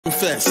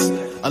Confess,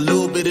 a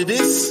little bit of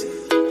this,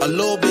 a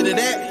little bit of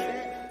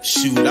that.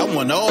 Shoot, I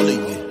want all of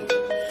you.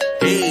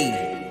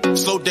 Hey,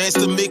 slow dance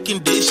to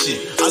mid-condition.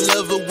 I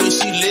love her when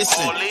she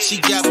listen. She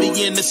got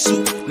me in the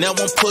suit, now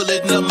I'm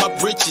pulling up my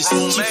britches.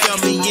 She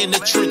found me in the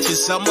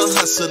trenches. I'm a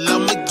hustle,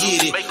 I'ma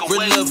get it.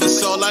 Real love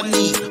is all I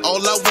need, all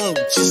I want,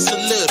 just a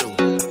little.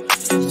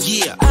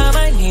 Yeah. I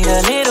might need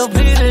a little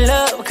bit of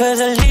love, cause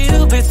a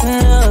little bit's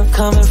enough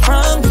coming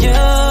from you.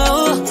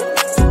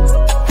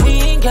 We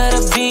ain't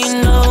gotta be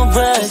no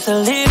brush, a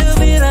little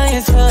bit on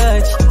your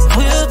touch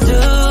will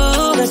do.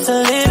 Just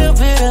a little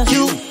bit of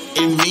you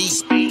and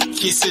me,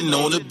 kissing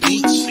on the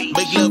beach.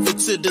 Make love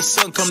until the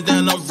sun come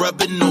down, I'm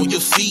rubbing on your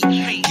feet.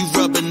 You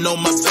rubbing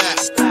on my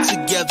back.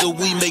 Together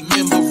we make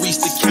memories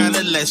that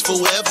kinda last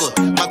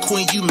forever. My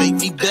queen, you make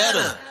me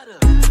better.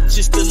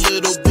 Just a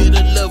little bit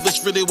of love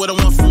is really what I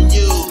want from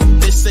you.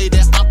 They say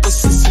that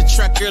opposites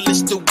attract, girl,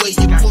 it's the way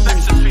you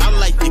move. I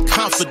like the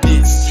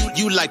confidence,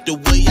 you like the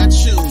way I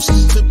choose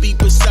to be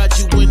beside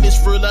you when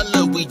it's real. I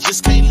love, we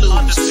just can't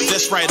lose.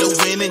 That's right, a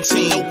winning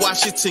team, a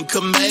Washington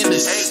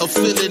Commanders. A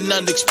feeling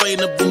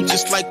unexplainable,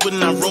 just like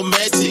when I'm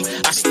romantic.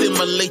 I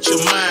stimulate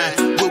your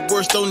mind with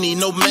words, don't need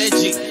no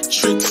magic.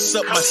 Tricks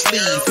up my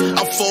sleeve,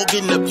 I'm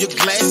fogging up your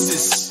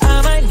glasses.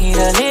 I might need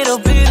a little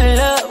bit of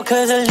love,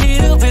 cause a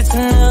little bit's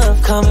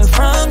enough coming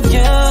from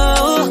you.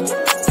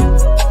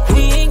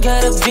 We ain't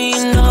gotta be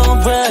no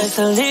brush,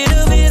 a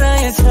little bit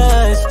on your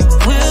touch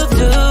will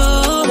do.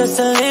 Just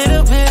a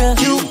little bit of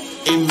you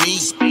and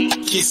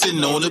me,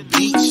 kissing on the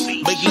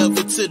beach. Make love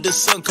until the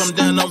sun come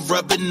down, I'm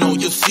rubbing on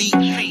your feet.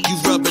 You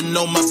rubbing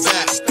on my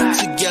back.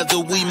 Together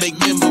we make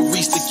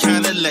memories that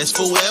kinda last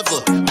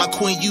forever. My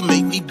queen, you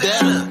make me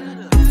better.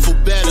 For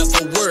better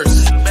or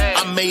worse,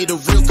 I made a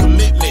real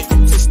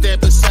commitment to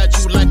stand beside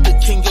you like the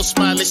king. Your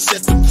smile is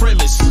set the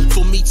premise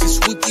for me to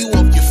sweep you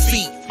off your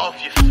feet.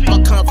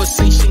 My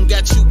conversation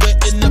got you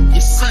wetting up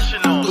your seat.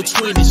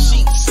 Between the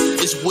sheets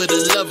is where the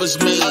lovers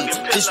made.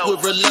 It's where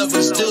real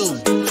lovers do.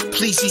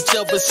 Please each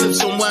other, sip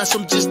some wine,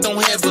 some just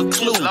don't have a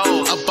clue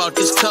about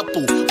this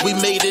couple. We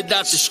made it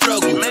out the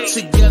struggle.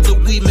 Together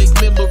we make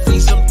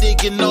memories. I'm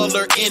digging all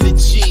her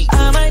energy.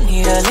 I might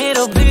need a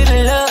little bit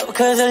of love,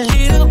 cause a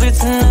little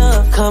bit's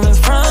enough coming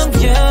from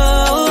you.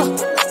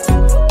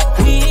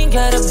 We ain't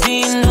gotta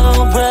be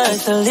no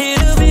brush, a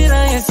little bit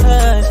on your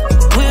touch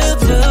will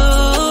do.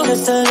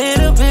 Just a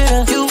little bit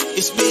of you.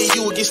 It's me and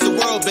you against the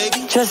world,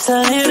 baby. Just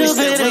a little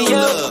bit of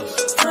you.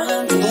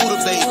 Buddah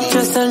Baby.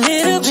 Just a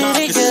little bit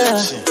of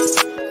you.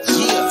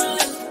 Yeah.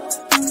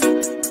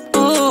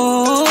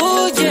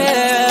 Ooh,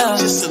 yeah.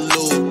 Just a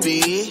little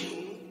bit.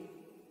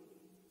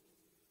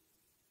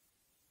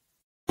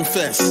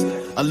 Confess,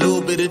 a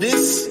little bit of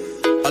this,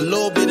 a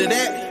little bit of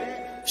that.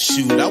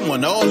 Shoot, I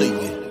want all of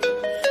you.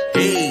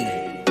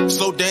 Hey,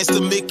 slow dance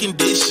to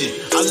mid-condition.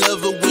 I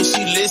love her when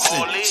she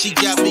listen. She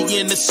got me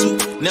in the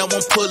suit, now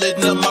I'm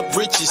pulling up my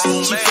britches.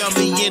 She found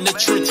me in the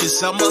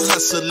trenches. I'm a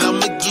hustle,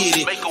 I'ma get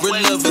it.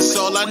 Real love is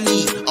all I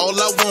need, all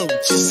I want,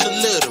 just a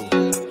little.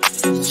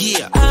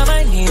 Yeah. I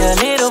might need a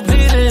little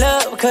bit of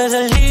love, cause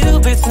a little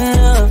bit's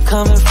enough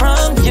coming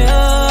from you.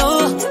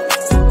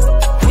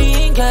 We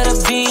ain't gotta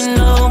be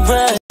no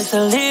brush,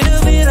 a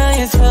little bit on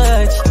your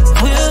touch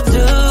will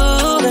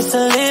do. Just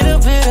a little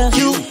bit of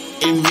you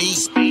and me,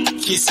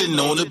 kissing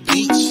on the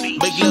beach.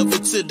 Make love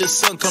until the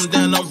sun come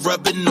down, I'm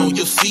rubbing on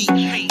your feet.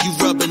 You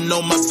rubbing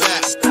on my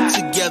back.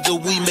 Together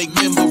we make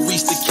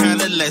memories that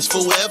kinda last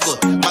forever.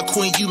 My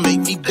queen, you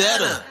make me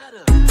better.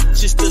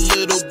 Just a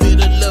little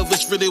bit of love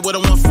is really what I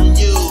want from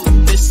you.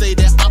 They say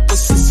that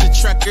opposites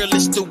attract, girl,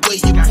 it's the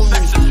way you move.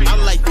 I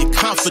like the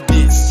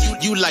confidence,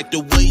 you like the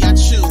way I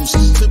choose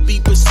to be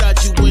beside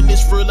you when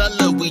it's real. I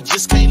love, we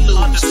just can't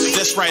lose.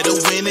 That's right, a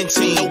winning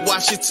team, a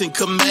Washington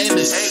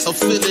Commanders. A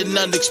feeling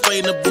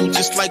unexplainable,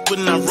 just like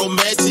when I'm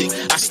romantic.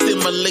 I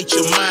stimulate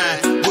your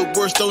mind with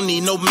words, don't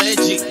need no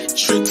magic.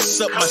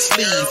 Tricks up my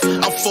sleeve,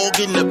 I'm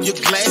fogging up your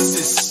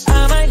glasses.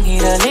 I might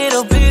need a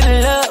little bit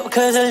of love,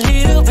 cause a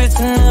little bit's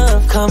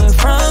enough coming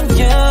from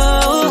you.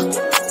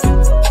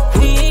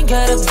 We ain't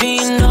gotta be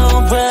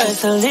no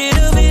brush, a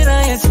little bit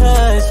on your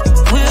touch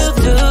will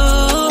do.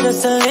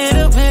 Just a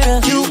little bit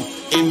of you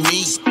and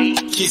me,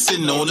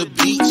 kissing on the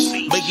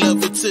beach. Make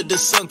love until the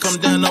sun come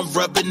down, I'm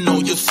rubbing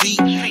on your feet.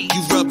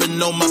 You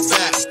rubbing on my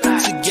back.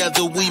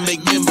 Together we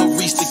make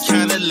memories that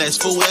kinda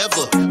last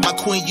forever. My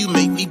queen, you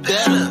make me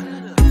better.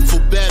 For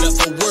better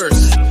or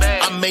worse,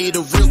 I made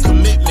a real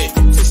commitment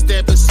to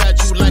stand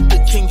beside you like the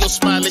king. Your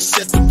smile is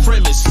set the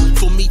premise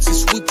for me to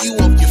sweep you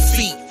off your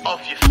feet.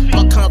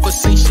 My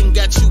conversation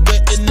got you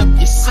wetting up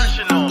your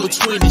seat.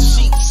 Between the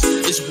sheets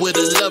is where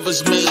the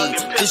lovers made.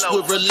 It's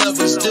where real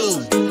lovers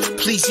do.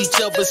 Please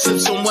each other, sip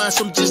some wine,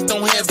 some just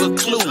don't have a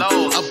clue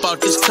about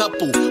this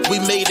couple. We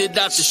made it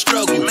out the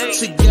struggle.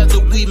 Together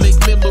we make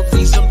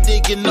memories. I'm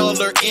digging all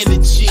her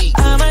energy.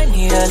 I might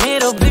need a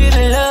little bit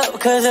of love,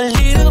 cause a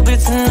little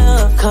bit's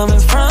enough coming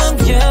from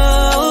you.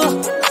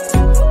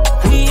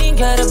 We ain't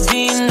gotta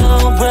be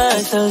no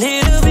brush, a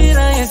little bit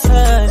on your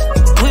touch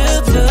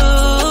will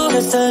do.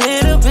 Just a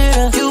little bit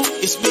of you.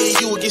 It's me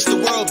and you against the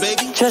world,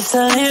 baby. Just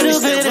a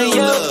little bit of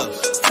you.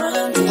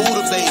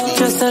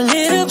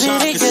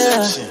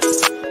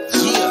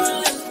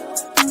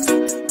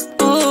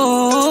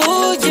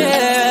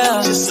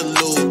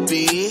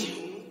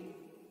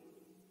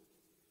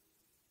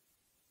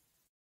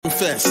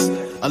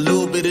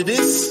 little bit of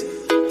this,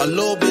 a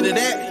little bit of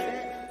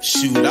that.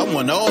 Shoot, I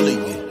want all of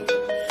you.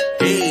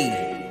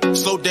 Hey,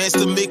 slow dance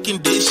to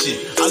mid-condition.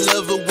 I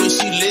love her when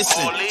she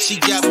listen. She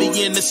got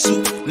me in the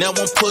suit, now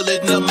I'm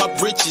pulling up my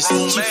britches.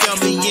 She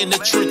found me in the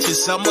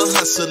trenches. I'm a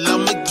hustle,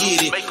 I'ma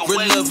get it.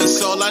 Real love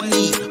is all I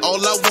need,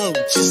 all I want,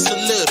 just a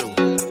little.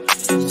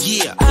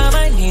 Yeah. I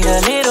might need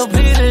a little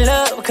bit of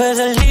love, cause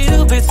a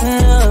little bit's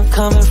enough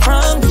coming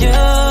from you.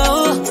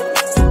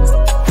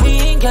 We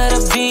ain't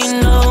gotta be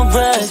no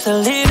brush, a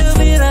little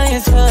bit on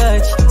your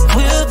touch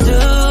will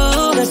do.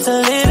 Just a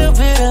little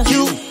bit of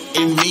you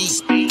and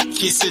me,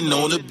 kissing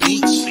on the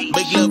beach.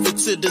 Make love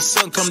until the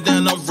sun come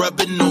down, I'm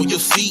rubbing on your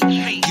feet.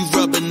 You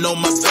rubbing on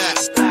my back.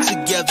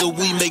 Together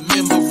we make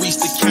memories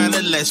that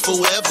kinda last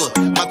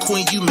forever. My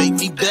queen, you make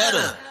me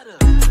better.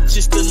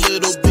 Just a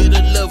little bit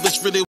of love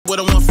is really what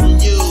I want from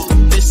you.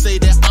 They say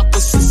that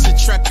opposites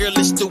attract, girl,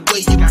 it's the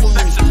way you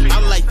move. I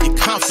like your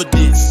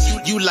confidence,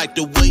 you like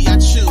the way I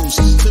choose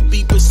to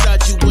be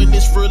beside you when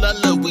it's real. I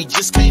love, we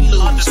just can't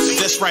lose.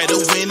 That's right, a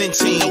winning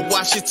team, a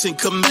Washington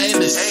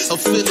Commanders. A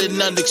feeling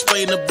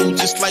unexplainable,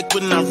 just like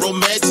when I'm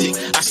romantic.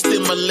 I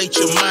stimulate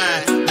your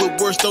mind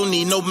with words, don't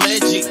need no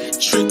magic.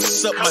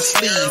 Tricks up my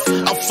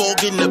sleeve, I'm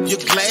fogging up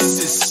your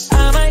glasses.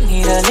 I might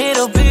need a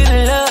little bit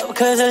of love,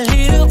 cause a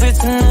little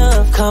bit's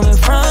enough coming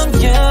from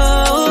you.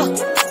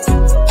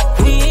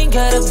 We ain't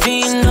gotta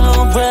be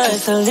no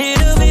brush, a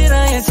little bit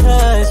on your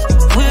touch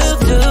will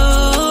do.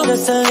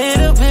 Just a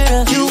little bit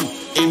of you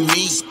and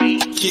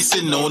me,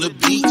 kissing on the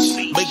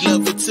beach. Make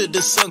love until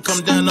the sun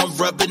come down, I'm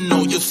rubbing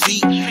on your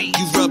feet.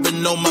 You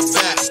rubbing on my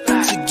back.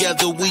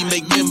 Together we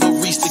make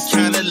memories that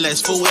kinda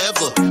last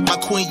forever. My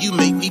queen, you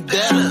make me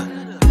better.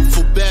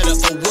 For better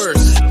or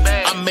worse,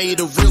 I made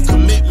a real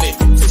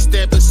commitment to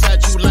stand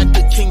beside you like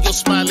the king. Your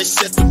smile is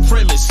set the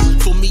premise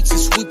for me to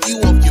sweep you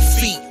off your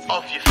feet.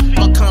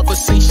 My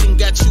conversation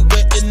got you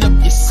wetting up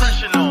your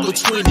seat.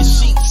 Between the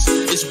sheets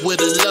is where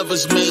the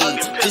lovers made.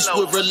 It's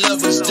where real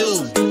lovers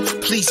do.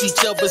 Please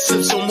each other,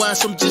 sip some wine,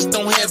 some just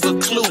don't have a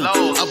clue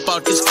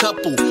about this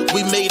couple.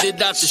 We made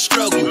it out the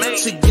struggle.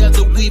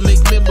 Together we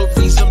make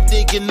memories. I'm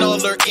digging all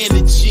her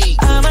energy.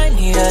 I might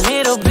need a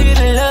little bit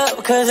of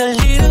love, cause a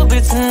little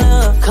bit's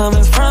enough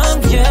coming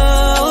from you.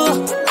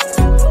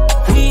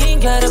 We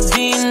ain't gotta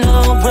be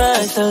no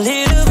brush, a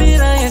little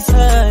bit on your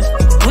touch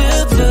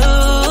will do.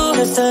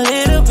 Just a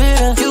little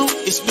bit of you.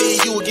 It's me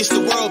and you against the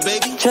world,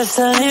 baby. Just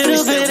a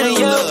little bit of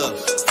you.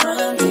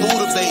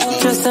 Buddah Baby.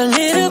 Just a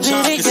little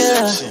bit of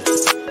you.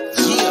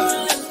 Yeah.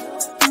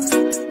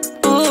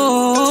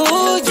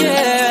 Ooh,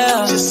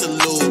 yeah. Just a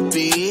little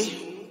bit.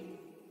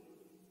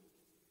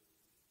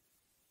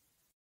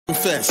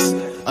 Confess,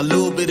 a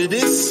little bit of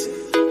this,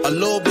 a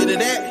little bit of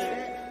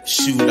that.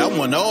 Shoot, I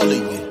want all of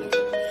you.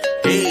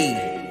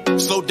 Hey,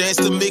 slow dance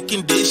to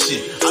mid-condition.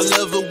 I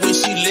love her when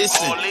she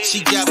listen.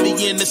 She got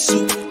me in the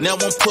suit, now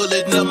I'm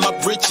pulling up my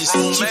britches.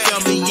 She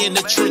found me in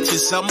the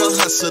trenches. I'm a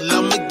hustle,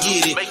 I'ma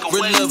get it.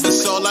 Real love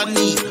is all I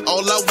need,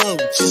 all I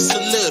want, just a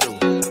little.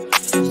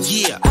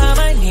 Yeah. I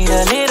might need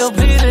a little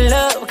bit of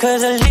love,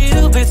 cause a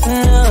little bit's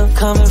enough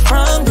coming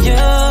from you.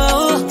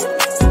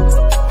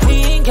 We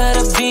ain't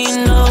gotta be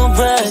no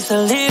brush,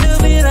 a little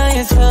bit on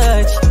your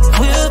touch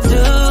will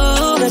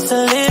do. Just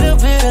a little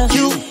bit of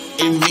you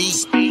and me,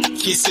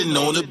 kissing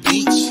on the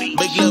beach.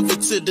 Make love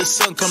until the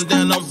sun come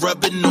down, I'm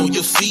rubbing on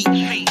your feet.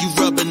 You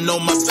rubbing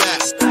on my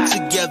back.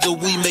 Together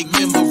we make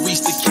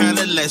memories that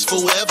kinda last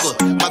forever.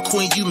 My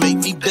queen, you make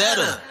me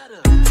better.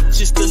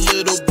 Just a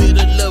little bit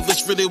of love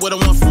is really what I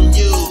want from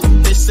you.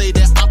 They say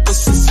that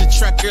opposites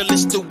attract, girl,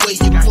 it's the way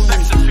you move.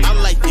 I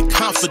like your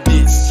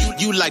confidence,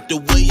 you like the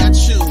way I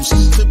choose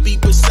to be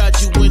beside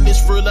you when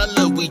it's real. I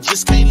love, we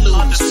just can't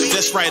lose.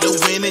 That's right, a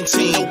winning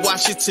team, a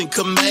Washington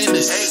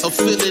Commanders. A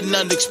feeling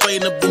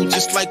unexplainable,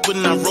 just like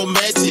when I'm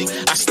romantic.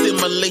 I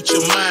stimulate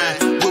your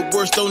mind with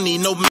words, don't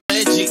need no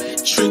magic.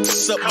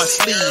 Tricks up my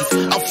sleeve,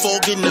 I'm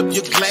fogging up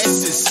your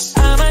glasses.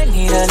 I might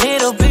need a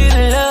little bit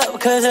of love,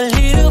 cause a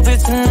little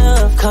bit's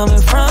enough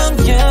coming from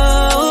you.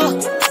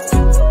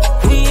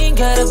 We ain't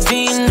gotta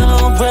be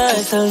no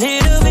brush, a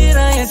little bit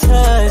on your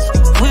touch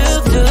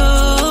will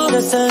do.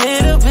 Just a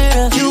little bit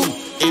of you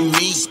and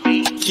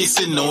me,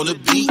 kissing on the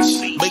beach.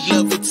 Make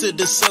love until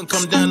the sun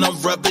come down,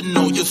 I'm rubbing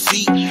on your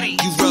feet.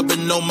 You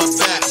rubbing on my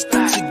back.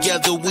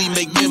 Together we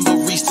make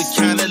memories that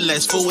kinda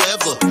last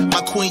forever.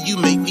 My queen, you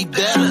make me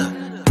better.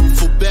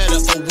 For better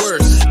or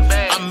worse,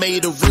 I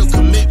made a real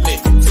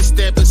commitment to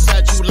stand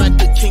beside you like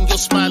the king. Your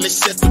smile is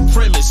set the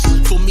premise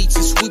for me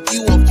to sweep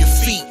you off your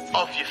feet.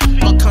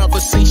 My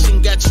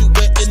conversation got you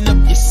wetting up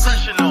your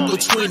seat.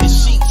 Between the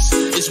sheets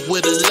is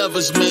where the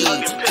lovers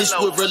made. It's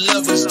where real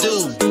lovers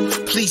do.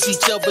 Please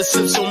each other,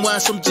 sip some wine,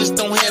 some just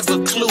don't have a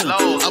clue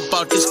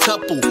about this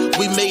couple.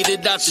 We made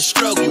it out the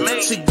struggle.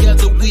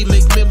 Together we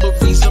make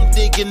memories. I'm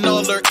digging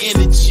all her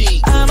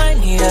energy. I might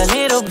need a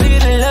little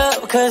bit of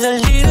love, cause a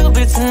little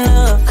bit's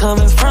enough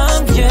coming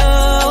from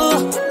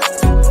you.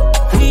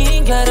 We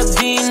ain't gotta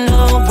be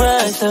no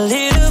brush, a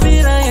little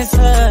bit on your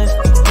touch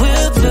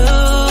will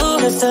do.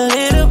 Just a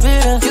little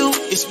bit of you.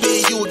 It's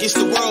me and you against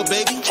the world,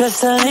 baby.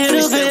 Just a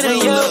little bit of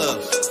you.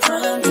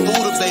 Love.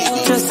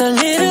 Just a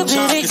little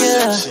bit,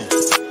 girl.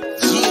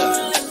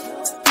 Yeah.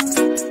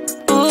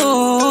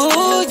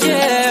 Ooh,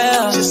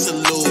 yeah. Just a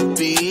little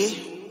bit.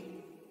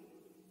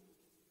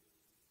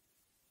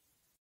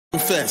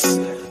 Confess,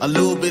 a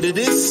little bit of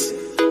this,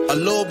 a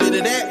little bit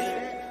of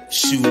that.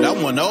 Shoot, I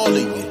want all of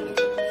you.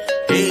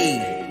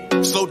 Hey,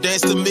 slow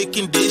dance to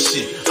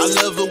mid-condition. I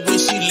love her when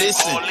she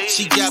listen.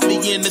 She got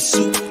me in the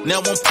suit, now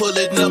I'm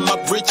pulling up my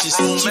britches.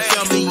 She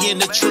found me in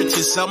the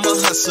trenches. I'm a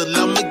hustle,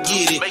 I'ma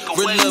get it.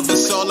 Real love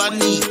is all I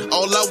need,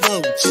 all I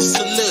want, just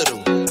a little.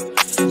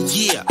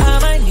 Yeah. I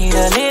might need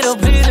a little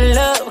bit of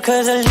love,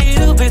 cause a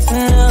little bit's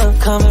enough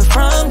coming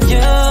from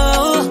you.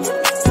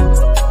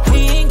 We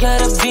ain't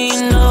gotta be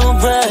no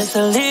brush,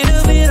 a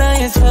little bit on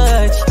your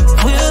touch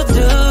will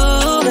do.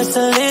 Just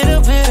a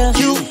little bit of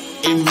you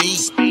and me.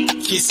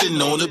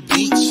 Kissing on the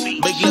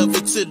beach, make love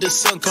until the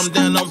sun come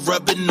down. I'm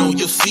rubbing on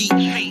your feet,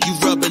 you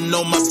rubbing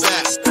on my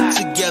back.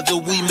 Together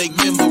we make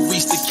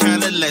memories that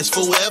kinda last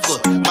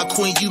forever. My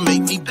queen, you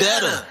make me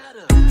better.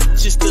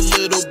 Just a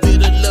little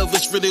bit of love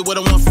is really what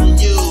I want from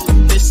you.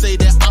 They say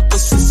that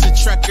opposites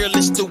attract, girl,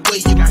 it's the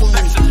way you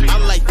move. I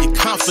like your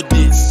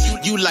confidence,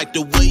 you like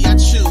the way I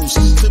choose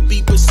to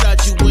be beside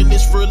you when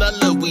it's real. I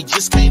love, we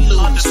just can't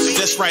lose.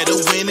 That's right, a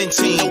winning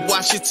team, the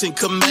Washington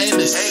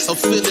Commanders. A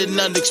feeling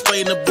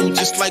unexplainable,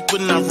 just like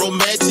when I'm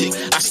romantic.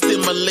 I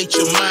stimulate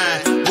your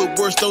mind with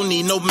words, don't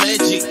need no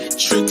magic.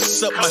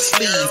 Tricks up my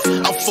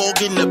sleeve, I'm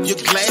fogging up your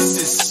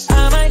glasses.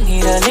 I might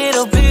need a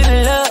little bit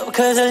of love,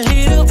 cause a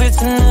little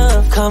bit's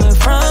enough coming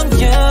from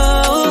you.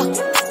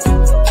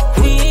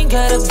 We ain't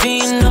gotta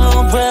be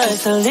no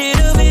brush, a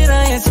little bit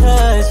on your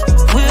touch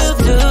will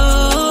do.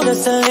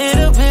 Just a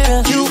little bit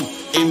of you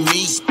and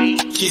me.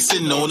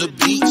 Kissing on the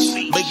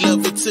beach, make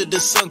love until the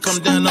sun come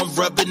down. I'm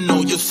rubbing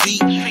on your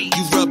feet,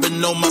 you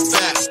rubbing on my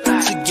back.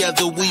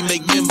 Together we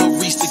make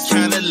memories that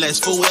kinda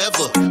last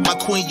forever. My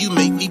queen, you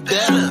make me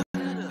better.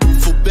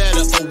 For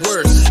better or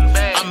worse,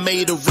 I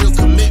made a real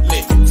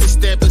commitment to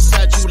stand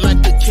beside you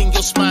like the king.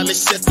 Your smile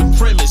is set the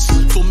premise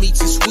for me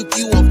to sweep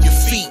you off your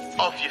feet.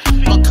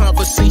 My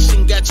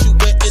conversation got you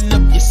wetting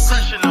up your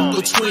seat.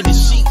 Between the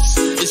sheets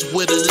is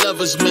where the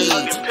lovers made.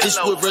 It's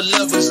where real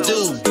lovers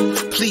do.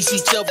 Please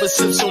each other,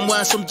 sip some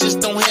wine, some just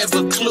don't have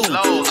a clue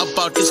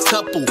about this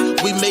couple.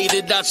 We made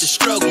it out the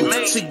struggle.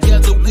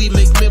 Together we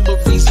make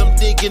memories. I'm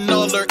digging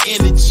all her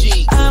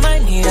energy. I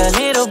might need a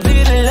little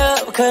bit of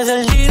love, cause a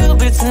little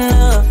bit's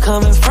enough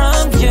coming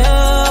from you.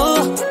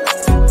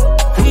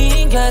 We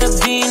ain't gotta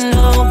be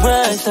no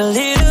brush, a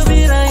little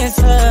bit on your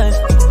touch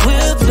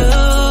will do.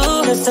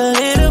 Just a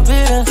little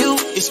bit of you.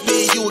 It's me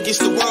and you against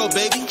the world,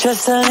 baby.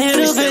 Just a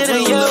little bit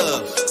of you.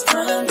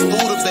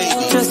 Buddah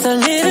Baby. Just a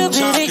little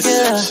bit of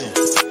you.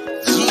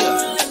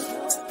 Yeah.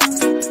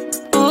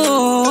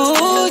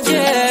 Ooh,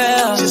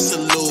 yeah. Just a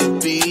little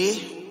bit.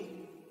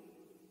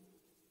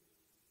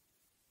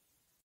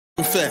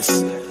 Confess,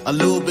 a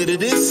little bit of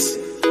this,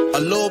 a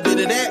little bit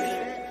of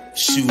that.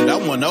 Shoot, I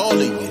want all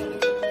of you.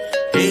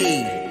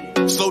 Hey,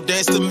 slow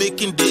dance to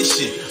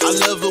mid-condition. I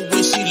love her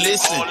when she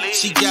listen.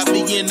 She got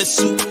me in the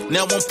suit,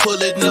 now I'm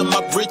pulling up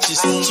my britches.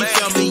 She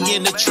found me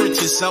in the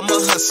trenches. I'm a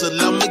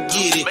hustle, I'ma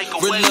get it.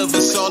 Real love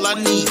is all I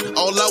need,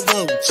 all I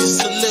want,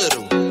 just a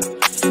little.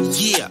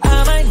 Yeah.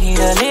 I might need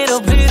a little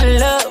bit of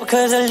love,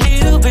 cause a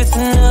little bit's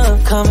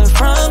enough coming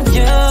from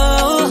you.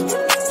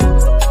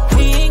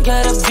 We ain't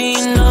gotta be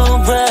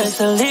no brush,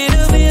 a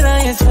little bit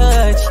on your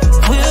touch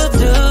will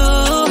do.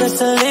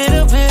 Just a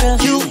little bit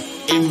of you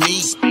and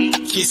me.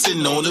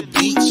 Kissing on the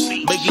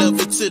beach, make love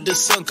until the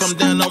sun come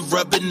down. I'm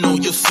rubbing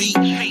on your feet,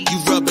 you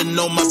rubbing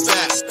on my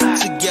back.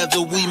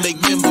 Together we make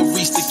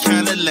memories that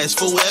kinda last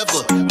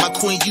forever. My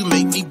queen, you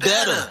make me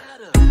better.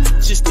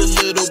 Just a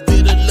little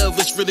bit of love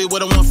is really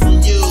what I want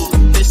from you.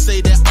 They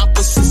say that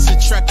opposites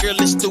attract, girl,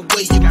 it's the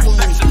way you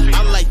move.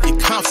 I like your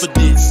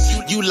confidence,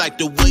 you like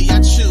the way I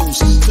choose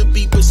to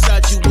be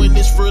beside you when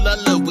it's real. I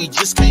love, we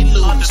just can't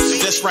lose.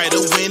 That's right,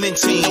 a winning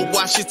team, the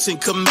Washington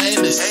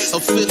Commanders. A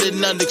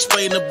feeling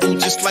unexplainable,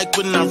 just like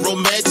when I'm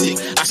romantic.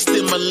 I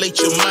stimulate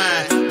your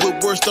mind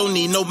with words, don't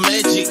need no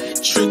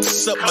magic.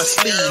 Tricks up my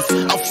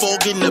sleeve, I'm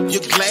fogging up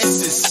your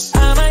glasses.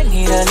 I might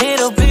need a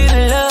little bit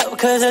of love,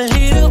 cause a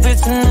little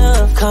bit's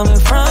enough coming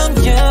from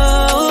you.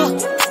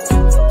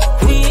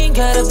 We ain't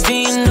gotta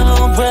be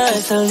no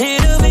brush, a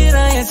little bit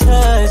on your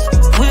touch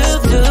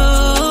will do.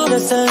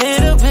 Just a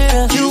little bit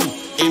of you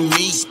and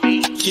me.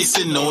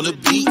 Kissing on the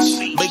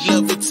beach, make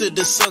love until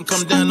the sun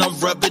come down. I'm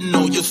rubbing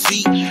on your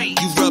feet,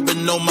 you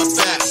rubbing on my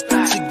back.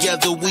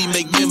 Together we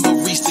make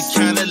memories that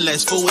kinda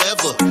last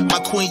forever. My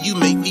queen, you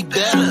make me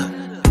better.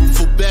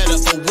 For better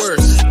or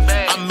worse,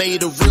 I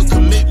made a real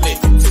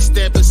commitment to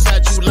stand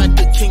beside you like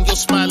the king. Your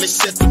smile is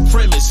set the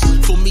premise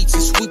for me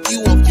to sweep you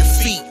off your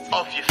feet.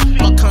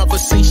 My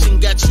conversation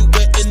got you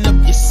wetting up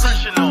your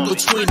seat.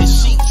 Between the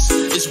sheets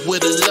is where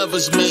the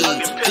lovers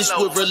made. It's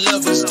where real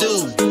lovers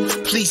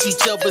do. Please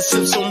each other,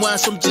 sip some wine,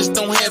 some just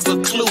don't have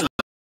a clue.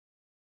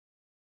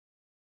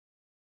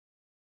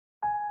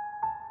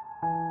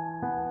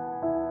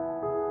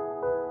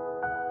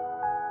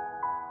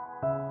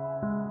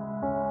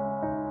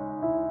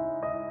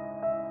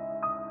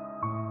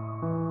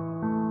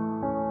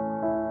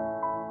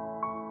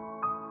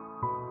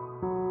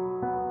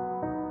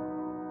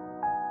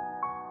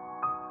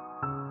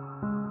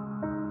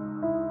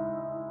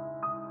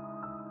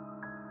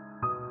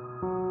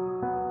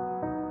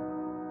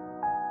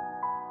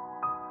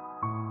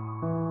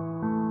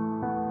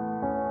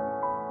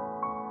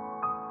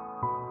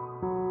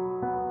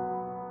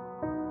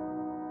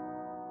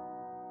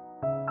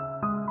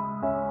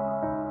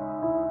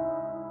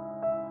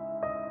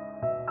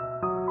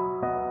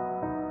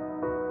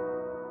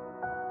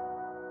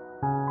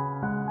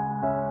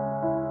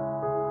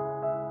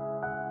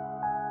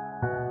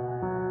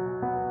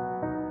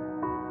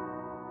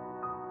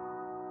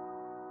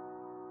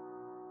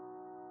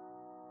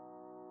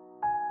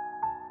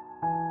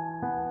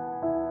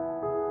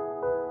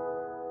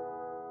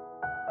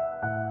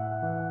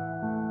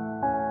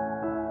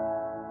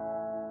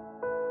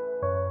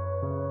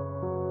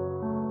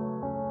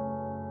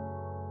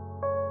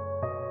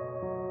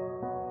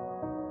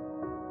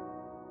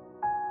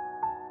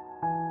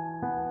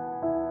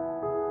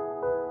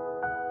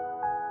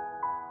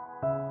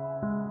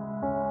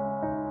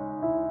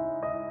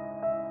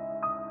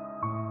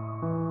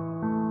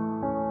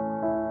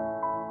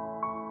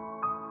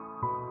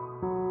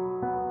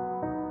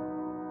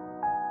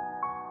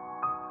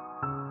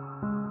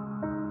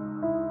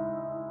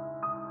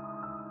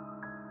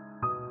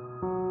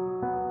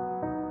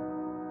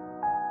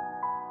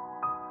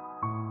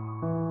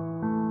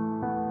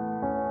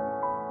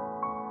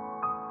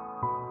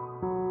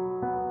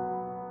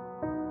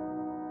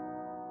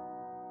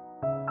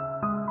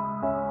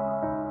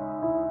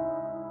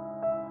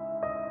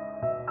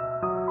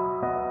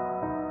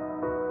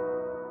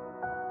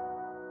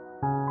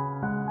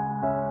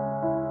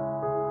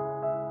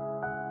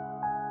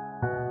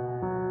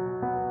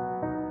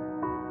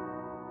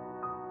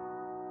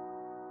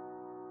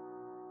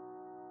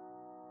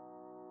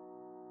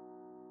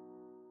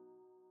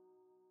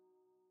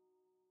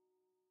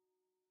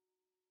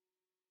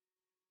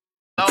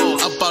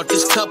 about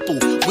this couple.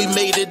 We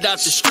made it out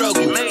the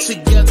struggle.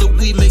 Together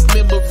we make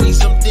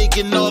memories. I'm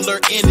digging all her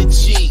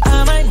energy.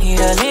 I might need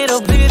a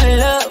little bit of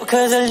love,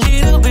 cause a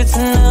little bit's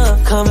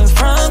enough coming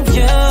from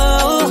you.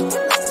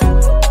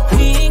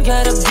 We ain't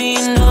gotta be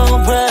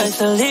no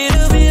brush. A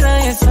little bit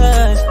on your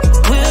touch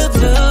will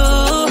do.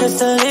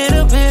 Just a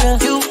little bit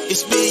of you.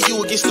 It's me and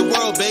you against the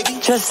world, baby.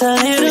 Just a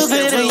little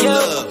bit of you.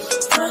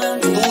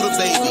 Buddah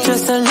Baby.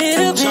 Just a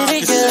little bit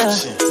of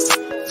you.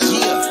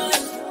 Yeah.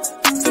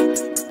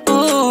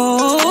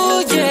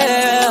 Ooh,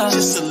 yeah.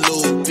 Just a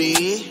little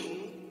bit.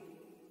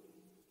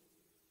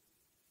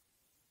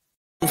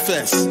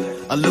 Confess.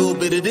 A little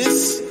bit of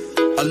this,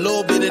 a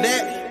little bit of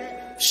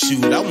that.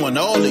 Shoot, I want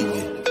all of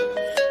you.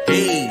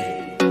 Hey.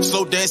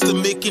 Slow dance to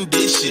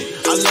mid-condition.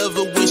 I love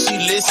her when she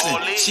listen.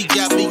 She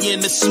got me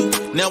in the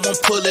suit, now I'm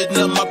pulling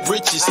up my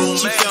britches.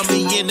 She found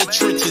me in the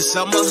trenches.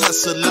 I'm a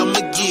hustle, I'ma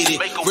get it.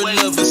 Real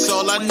love is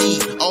all I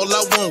need, all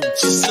I want,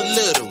 just a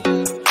little.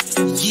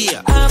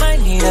 Yeah. I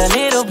might need a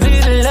little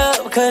bit of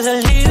love, cause a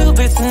little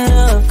bit's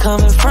enough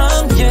coming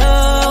from you.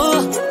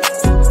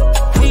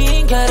 We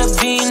ain't gotta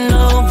be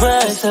no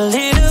brush. A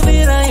little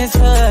bit on your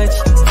touch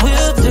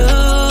will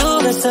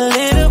do. Just a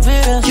little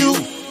bit of you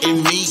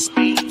and me.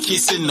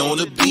 Kissing on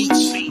the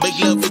beach, make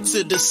love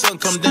until the sun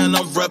come down.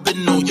 I'm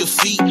rubbing on your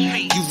feet,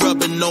 you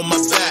rubbing on my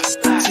back.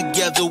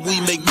 Together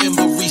we make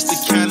memories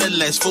that kinda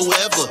last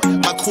forever.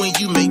 My queen,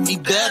 you make me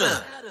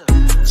better.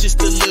 Just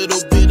a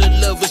little bit of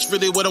love is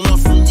really what I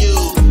want from you.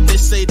 They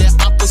say that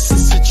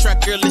opposites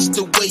attract, girl, it's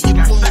the way you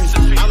move.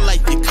 I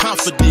like your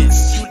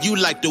confidence, you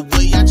like the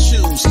way I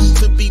choose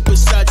to be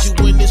beside you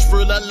when it's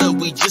real. I love,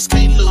 we just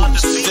can't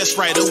lose. That's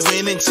right, a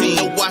winning team,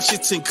 the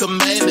Washington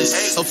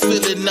Commanders. A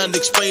feeling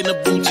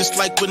unexplainable, just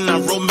like when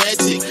I'm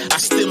romantic. I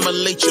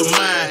stimulate your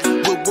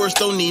mind with words,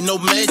 don't need no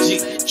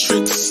magic.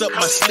 Tricks up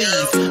my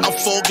sleeve, I'm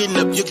fogging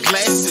up your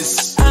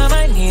glasses. I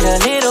might need a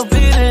little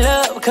bit of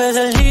love, cause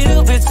a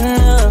little bit's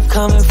enough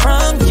coming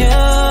from you.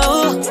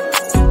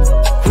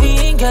 We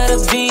ain't gotta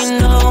be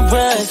no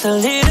brush. A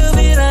little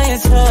bit on your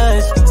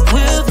touch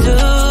will do.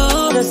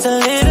 Just a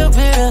little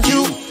bit of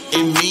you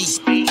and me.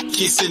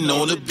 Kissing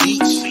on the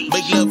beach,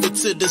 make love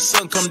until the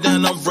sun come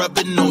down. I'm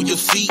rubbing on your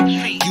feet,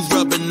 you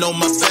rubbing on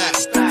my back.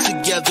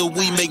 Together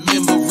we make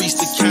memories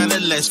that kinda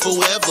last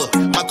forever.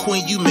 My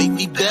queen, you make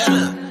me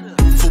better.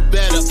 For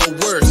better or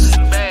worse,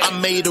 I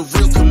made a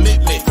real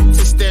commitment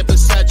to stand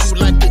beside you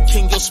like the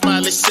king. Your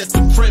smile is set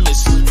the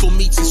premise for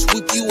me to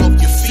sweep you off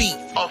your feet.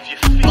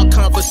 My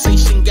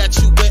conversation got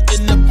you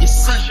wetting up your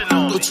seat.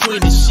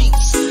 Between the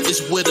sheets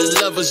is where the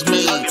lovers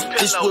made.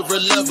 This where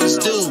real lovers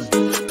do.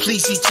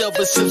 Please each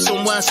other, sip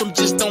some wine, some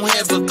just don't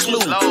have a clue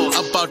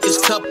about this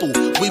couple.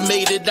 We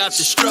made it out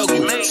the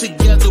struggle.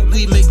 Together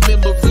we make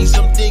memories.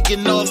 I'm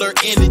digging all her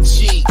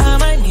energy. I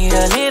might need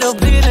a little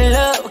bit of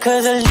love,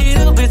 cause a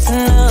little bit's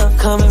enough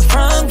coming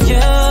from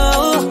you.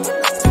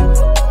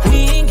 We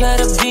ain't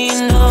gotta be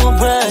no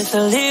brush.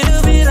 A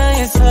little bit on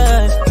your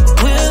touch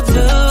will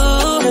do.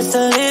 Just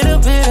a little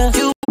bit of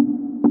you.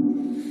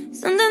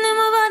 Something in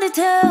my body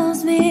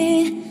tells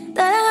me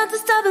that I have to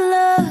stop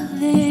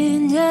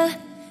loving ya.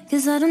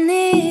 Cause I don't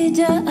need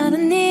ya, I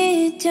don't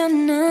need ya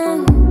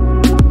now.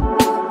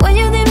 When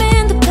you leave me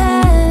in the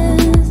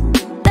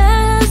past,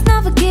 that's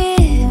not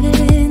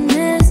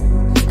forgiveness.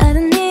 I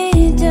don't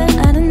need ya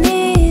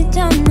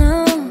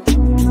now.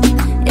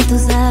 Y tú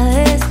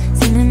sabes,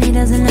 si me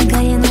miras en la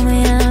calle no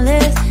me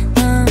hables,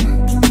 no.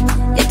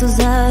 Y tú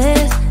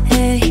sabes,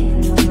 hey,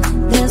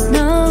 there's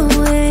no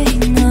way,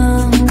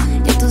 no.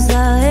 Y tú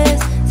sabes,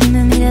 si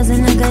me miras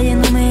en la calle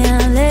no me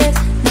hables,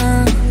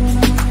 no.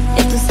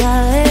 Y tú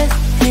sabes,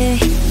 hey,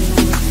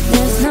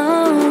 there's no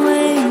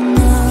way,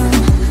 no.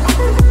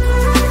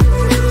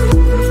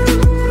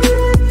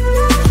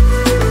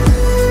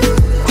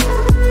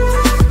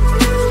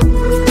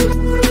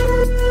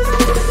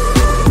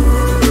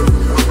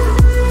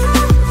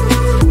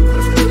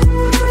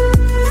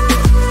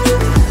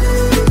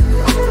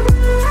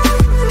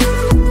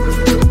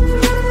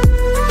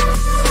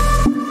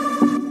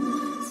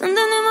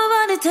 Something in my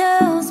body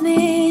tells me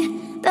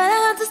that I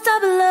have to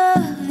stop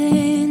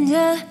loving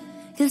ya.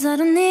 Cause I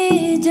don't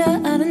need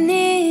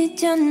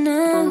ya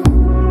now.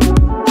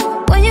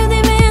 When you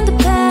leave me in the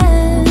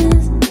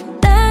past,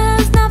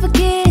 that's not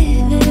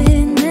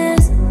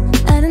forgiveness.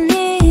 I don't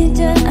need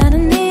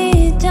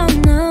ya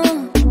now.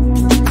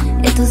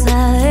 Y tú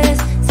sabes,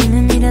 si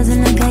me miras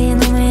en la calle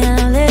no me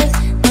hables,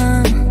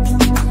 no.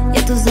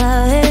 Y tú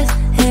sabes,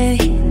 hey,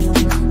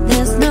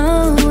 there's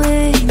no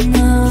way,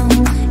 no.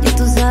 Y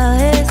tú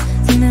sabes,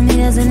 si me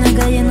miras en la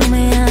calle no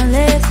me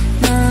hables,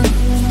 no.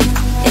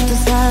 Y tú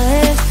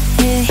sabes,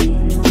 hey,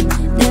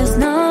 there's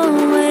no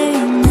way,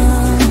 no.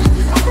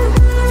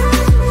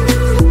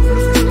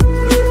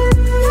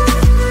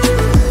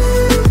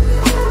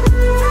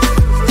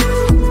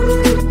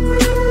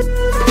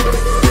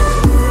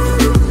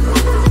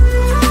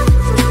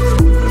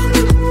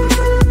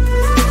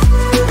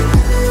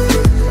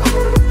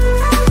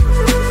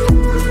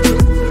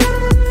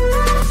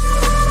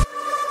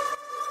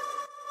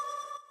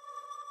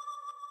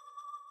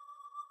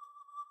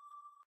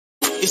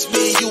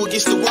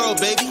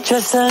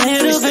 Just a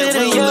little bit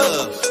of you.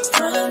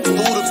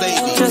 Buddah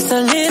Baby. Just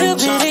a little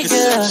bit of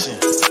you.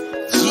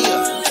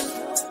 Yeah.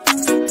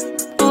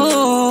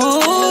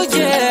 Ooh,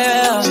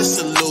 yeah.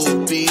 Just a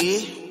little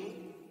bit.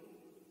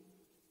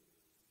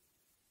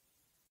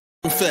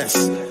 Confess.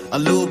 A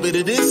little bit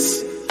of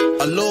this,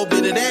 a little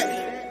bit of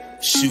that.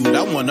 Shoot,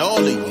 I want all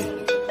of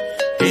you.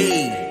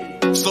 Hey.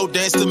 Slow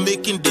dance to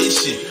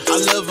mid-condition. I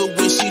love her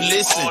when she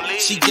listen.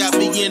 She got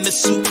me in the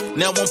suit,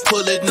 now I'm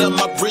pulling up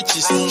my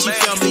britches. She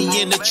found me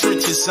in the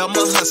trenches. I'm a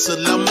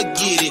hustle, I'ma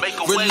get it.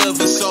 Real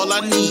love is all I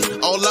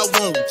need, all I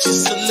want,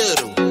 just a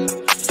little.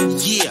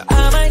 Yeah.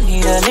 I might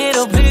need a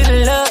little bit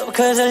of love,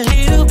 cause a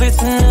little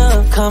bit's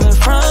enough coming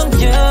from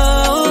you.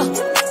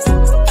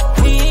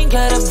 We ain't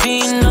gotta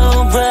be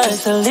no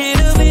brush, a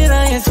little bit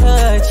on your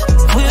touch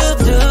will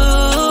do.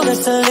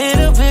 Just a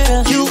little bit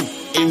of you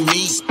and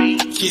me.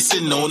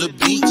 Kissing on the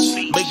beach,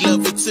 make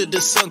love until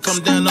the sun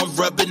come down. I'm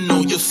rubbing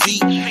on your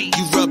feet,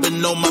 you rubbing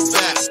on my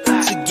back.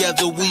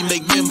 Together we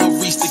make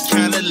memories that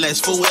kinda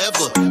last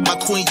forever. My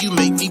queen, you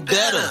make me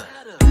better.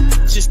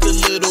 Just a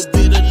little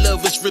bit of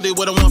love is really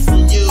what I want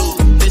from you.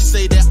 They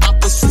say that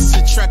opposites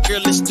attract,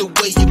 girl, it's the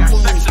way you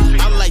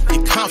move. I like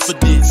your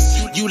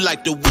confidence, you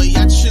like the way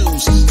I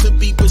choose to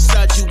be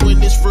beside you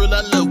when it's real.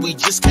 I love, we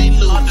just can't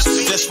lose.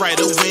 That's right,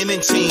 a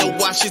winning team, the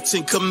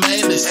Washington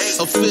Commanders.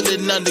 A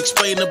feeling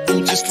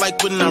unexplainable, just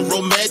like when I'm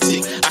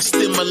romantic. I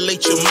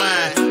stimulate your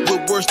mind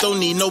with words, don't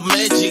need no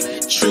magic.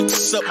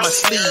 Tricks up my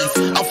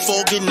sleeve, I'm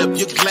fogging up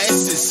your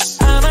glasses.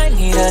 I might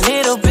need a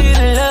little bit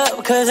of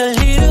love, cause a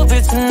little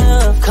bit's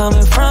enough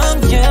coming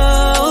from you.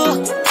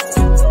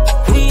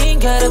 We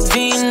ain't gotta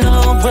be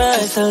no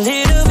brush, a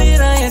little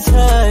bit on your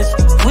touch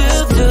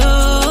will do.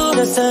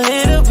 Just a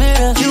little bit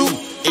of you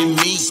and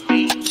me.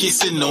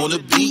 Kissing on the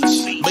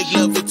beach, make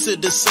love until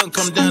the sun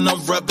come down.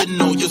 I'm rubbing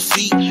on your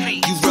feet,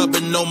 you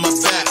rubbing on my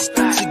back.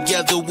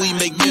 Together we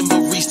make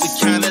memories that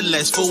kinda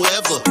last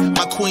forever.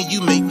 My queen,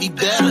 you make me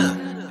better.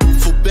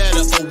 For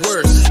better or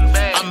worse,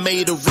 I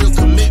made a real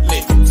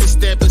commitment to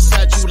stand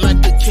beside you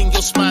like the king.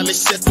 Your smile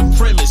is set the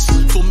premise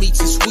for me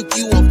to sweep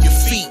you off your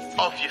feet.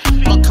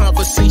 My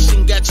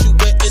conversation got you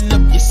wetting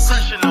up your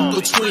seat.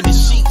 Between the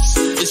sheets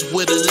is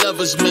where the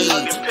lovers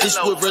made. This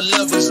where the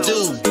lovers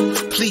do.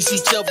 Please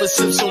each other,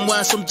 sip some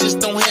wine, some just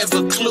don't have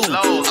a clue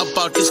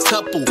about this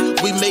couple.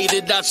 We made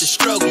it out the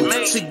struggle.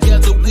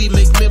 Together we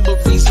make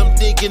memories. I'm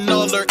digging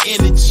all her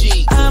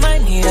energy. I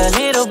might need a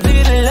little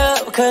bit of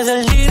love, cause a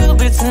little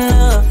bit's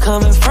enough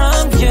coming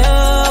from you.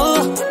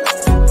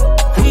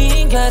 We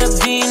ain't gotta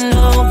be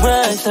no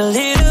brush, a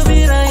little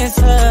bit on your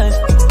touch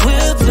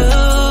will do.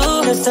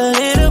 Just a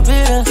little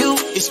bit of you.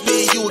 It's me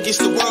and you against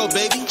the world,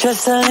 baby.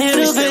 Just a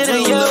little bit of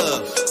you.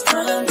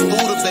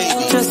 Buddah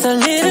Baby. Just a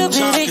little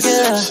bit of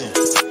you.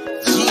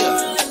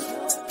 Yeah.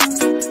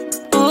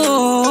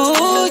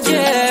 Ooh,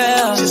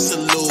 yeah. Just a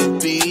little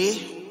bit.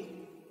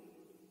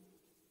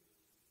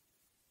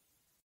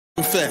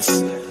 Confess.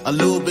 A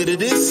little bit of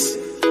this,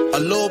 a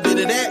little bit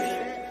of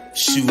that.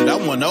 Shoot, I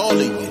want all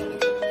of you.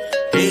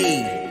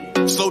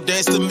 Hey, slow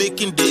dance to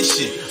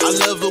mid-condition. I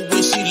love her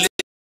when she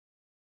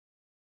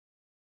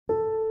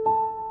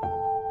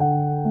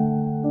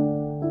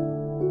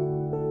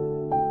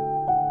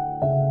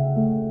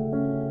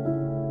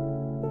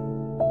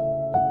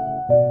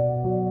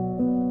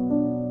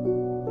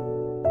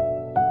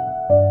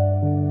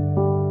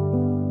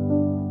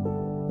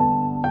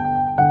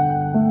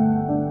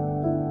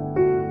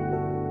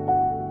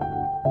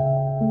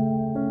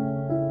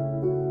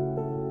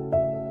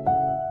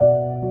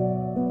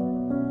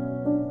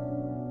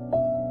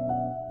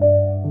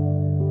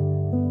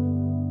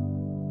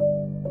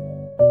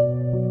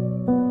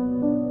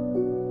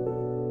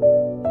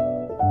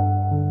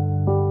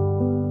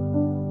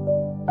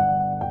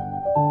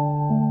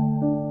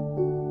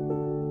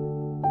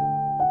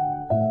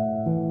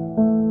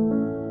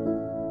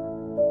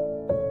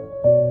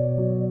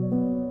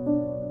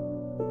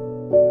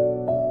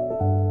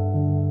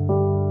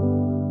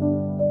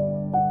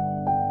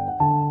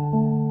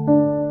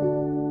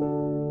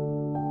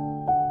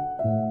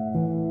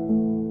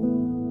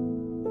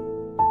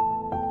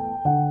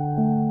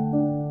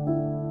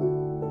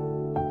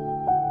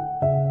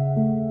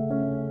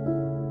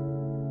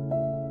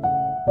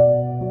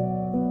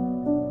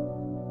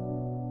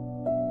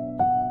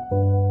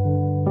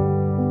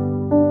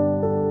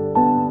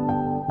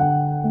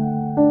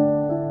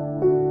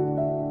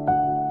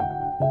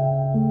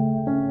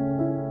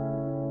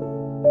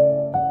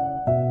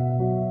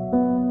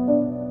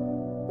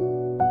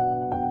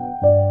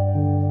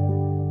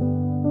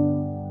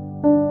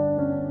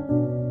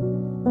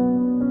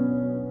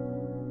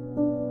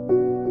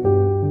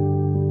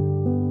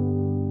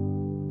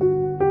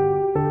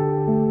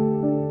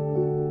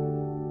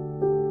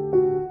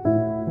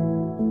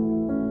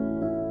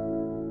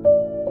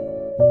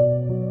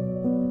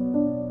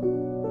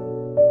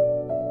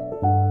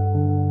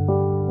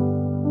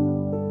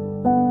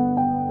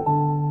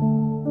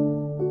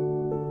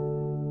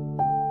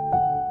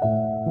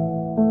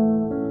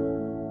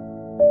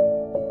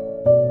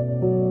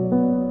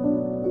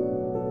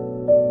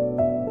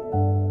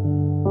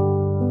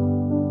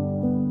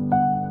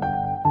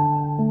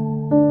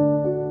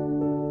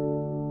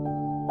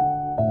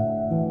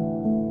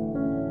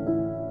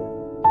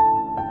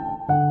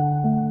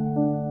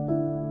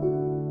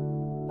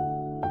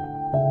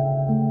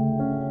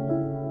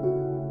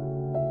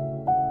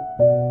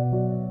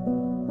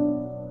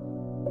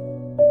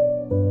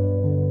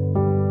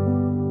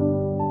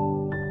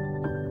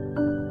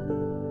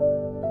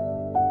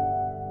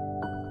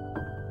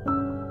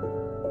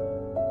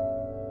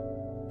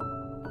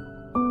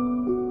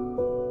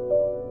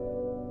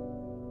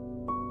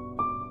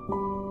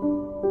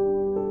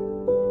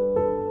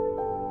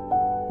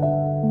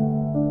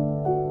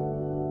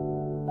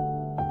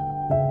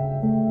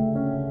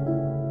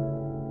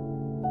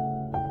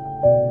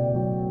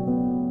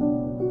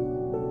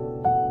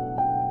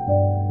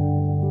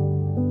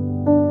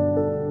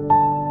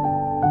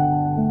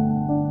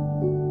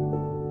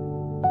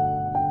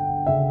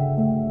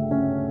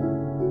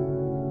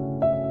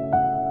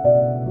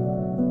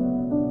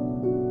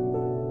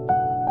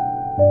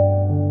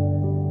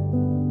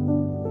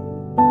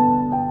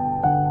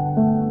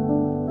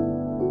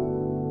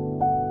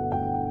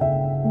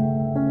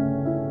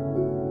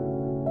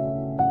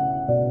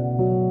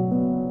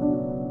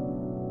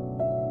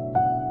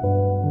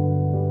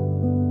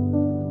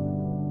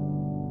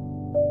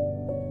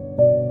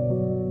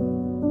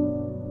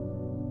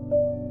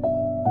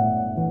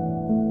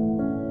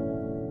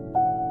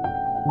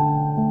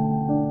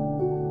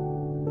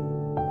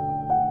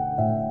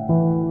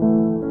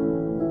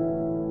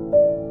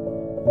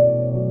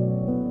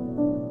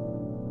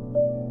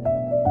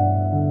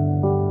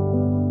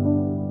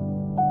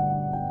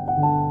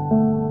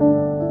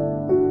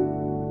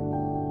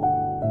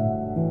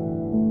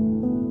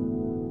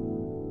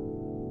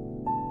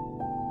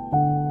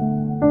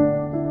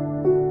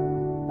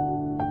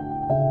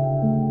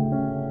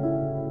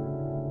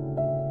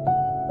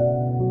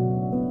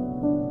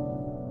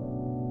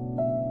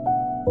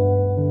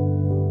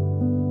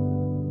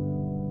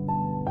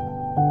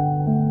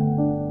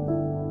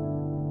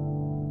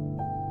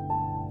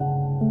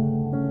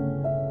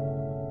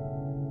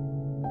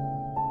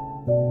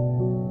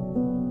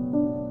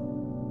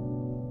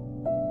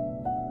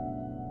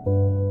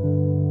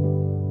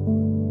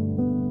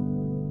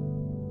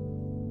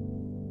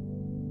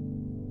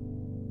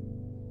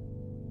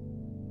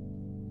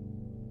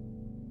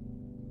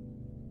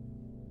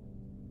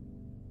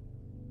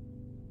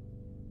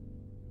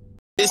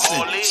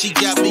Listen, she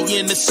got me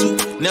in the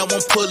suit, now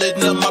I'm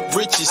pulling up my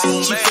britches.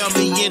 She found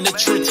me in the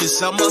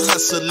trenches, I'm a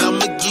hustle,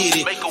 I'ma get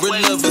it.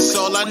 Real love is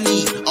all I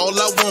need, all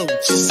I want,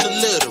 just a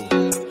little.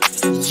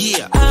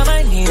 Yeah. I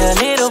might need a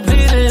little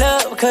bit of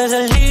love, cause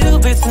a little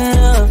bit's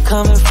enough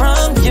coming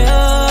from you.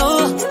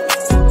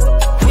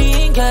 We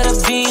ain't gotta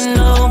be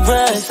no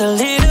brush, a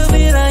little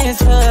bit on your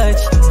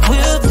touch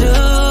will do.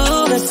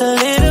 Just a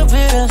little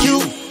bit of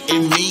you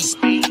and me.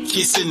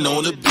 Kissing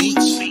on the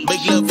beach,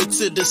 make love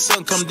until the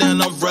sun come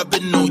down. I'm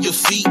rubbing on your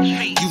feet,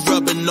 you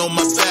rubbing on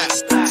my back.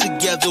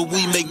 Together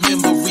we make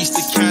memories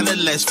that kinda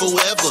last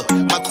forever.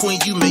 My queen,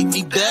 you make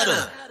me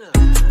better.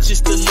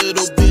 Just a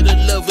little bit of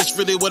love is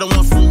really what I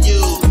want from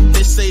you.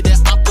 They say that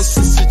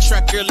opposites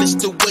attract, girl, it's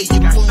the way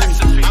you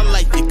move. I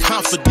like your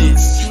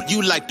confidence,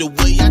 you like the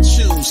way I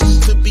choose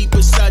to be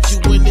beside you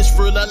when it's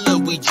real. I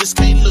love, we just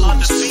can't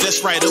lose.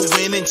 That's right, a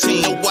winning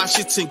team, a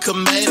Washington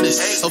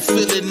Commanders. A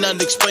feeling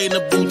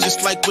unexplainable,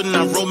 just like when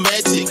I'm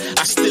romantic.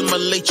 I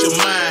stimulate your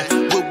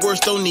mind with words,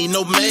 don't need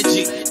no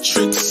magic.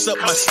 Tricks up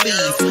my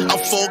sleeve, I'm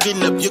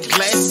fogging up your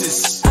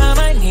glasses. I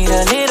might need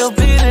a little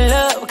bit of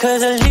love,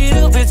 cause a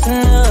little bit's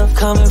enough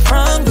coming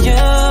from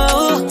you.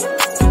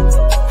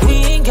 We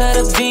ain't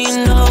gotta be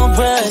no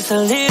brush,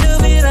 a little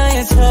bit on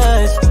your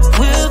touch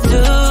will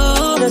do.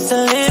 Just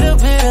a little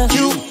bit of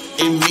you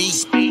and me.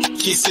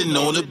 Kissing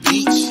on the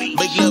beach,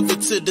 make love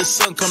until the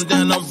sun come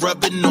down. I'm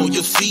rubbing on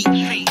your feet,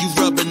 you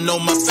rubbing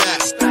on my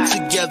back.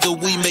 Together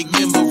we make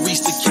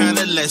memories that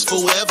kinda last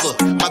forever.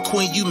 My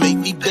queen, you make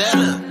me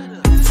better,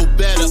 for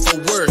better or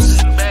worse.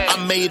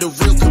 I made a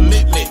real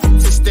commitment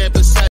to stand beside